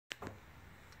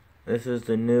This is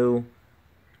the new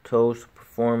Toce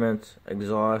Performance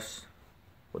exhaust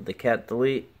with the cat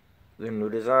delete, the new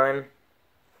design.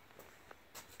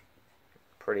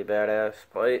 Pretty badass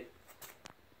pipe.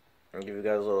 I'll give you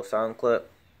guys a little sound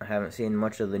clip. I haven't seen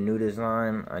much of the new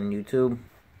design on YouTube.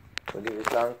 I'll give you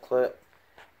a sound clip.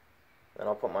 Then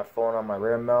I'll put my phone on my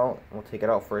rear mount. We'll take it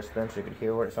out for a spin so you can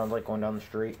hear what it sounds like going down the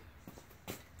street.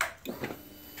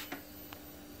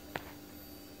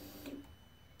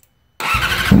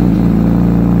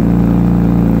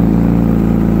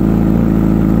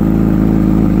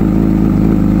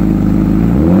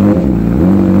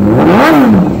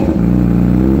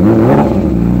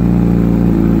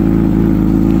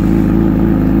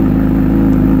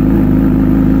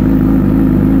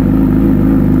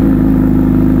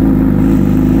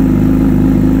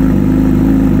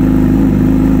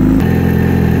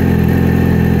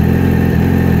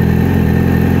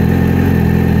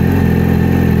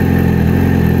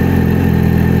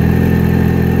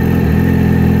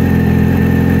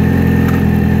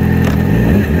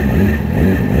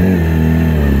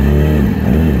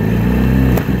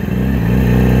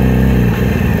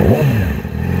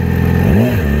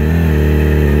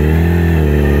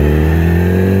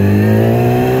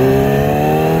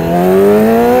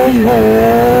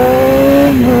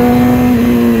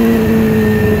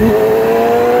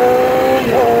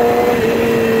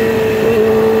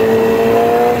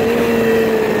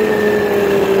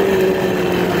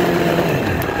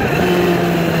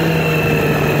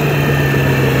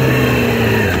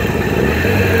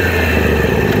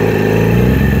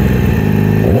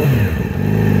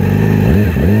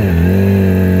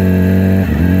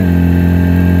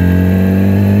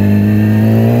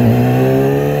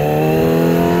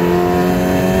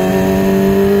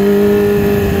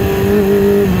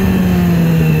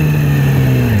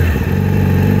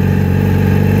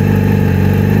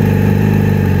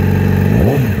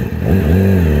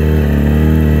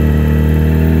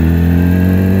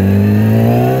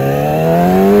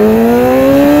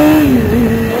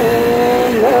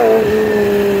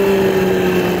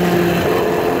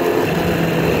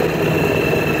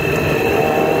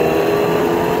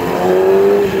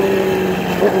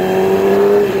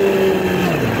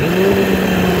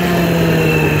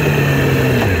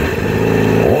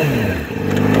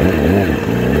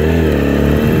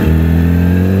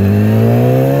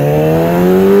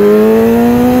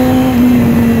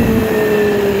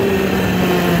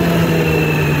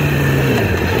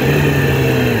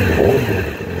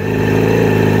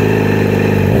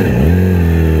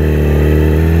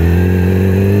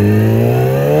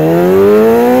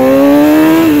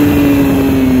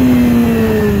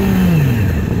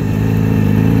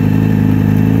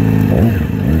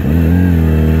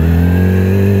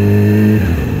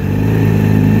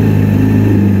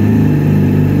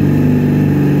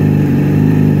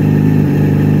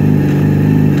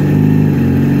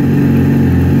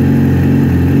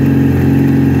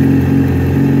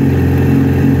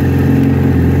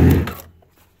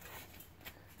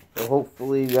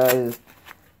 Hopefully you guys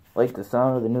like the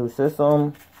sound of the new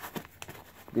system.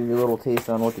 Give you a little taste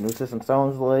on what the new system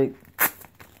sounds like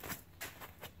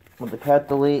with the cat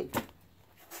delete.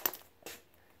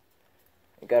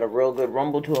 It got a real good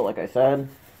rumble to it, like I said,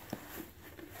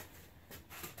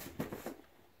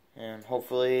 and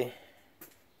hopefully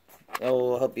that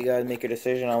will help you guys make a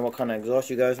decision on what kind of exhaust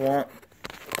you guys want.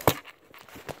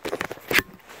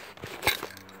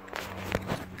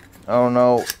 I don't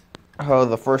know how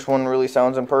the first one really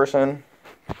sounds in person,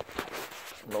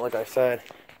 but like I said,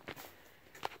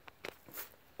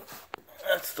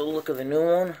 that's the look of the new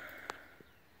one.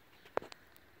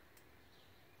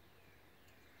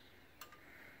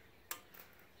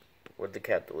 With the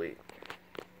cat delete.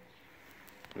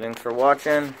 Thanks for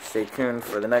watching. Stay tuned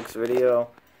for the next video,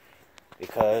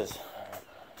 because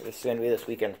this is going to be this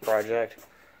weekend's project.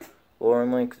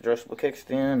 Lowering links, adjustable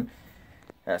kickstand,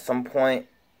 and at some point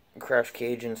crash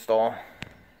cage install.